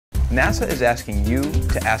NASA is asking you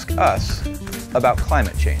to ask us about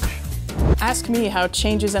climate change. Ask me how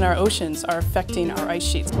changes in our oceans are affecting our ice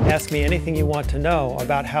sheets. Ask me anything you want to know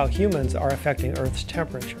about how humans are affecting Earth's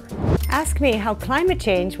temperature. Ask me how climate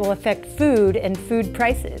change will affect food and food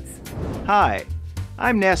prices. Hi,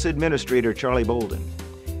 I'm NASA Administrator Charlie Bolden.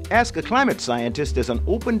 Ask a Climate Scientist is an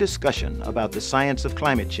open discussion about the science of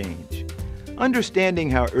climate change. Understanding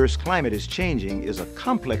how Earth's climate is changing is a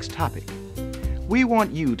complex topic. We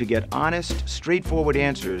want you to get honest, straightforward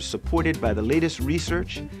answers supported by the latest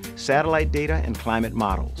research, satellite data, and climate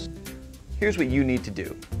models. Here's what you need to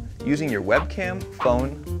do. Using your webcam,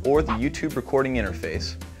 phone, or the YouTube recording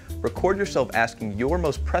interface, record yourself asking your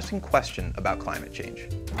most pressing question about climate change.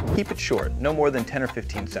 Keep it short, no more than 10 or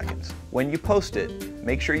 15 seconds. When you post it,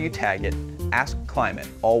 make sure you tag it #AskClimate,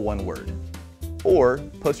 all one word. Or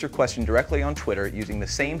post your question directly on Twitter using the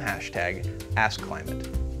same hashtag,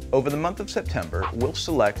 #AskClimate. Over the month of September, we'll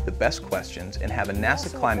select the best questions and have a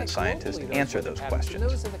NASA climate scientist answer those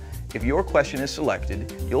questions. If your question is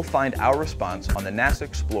selected, you'll find our response on the NASA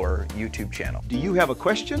Explorer YouTube channel. Do you have a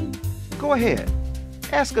question? Go ahead.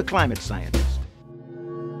 Ask a climate scientist.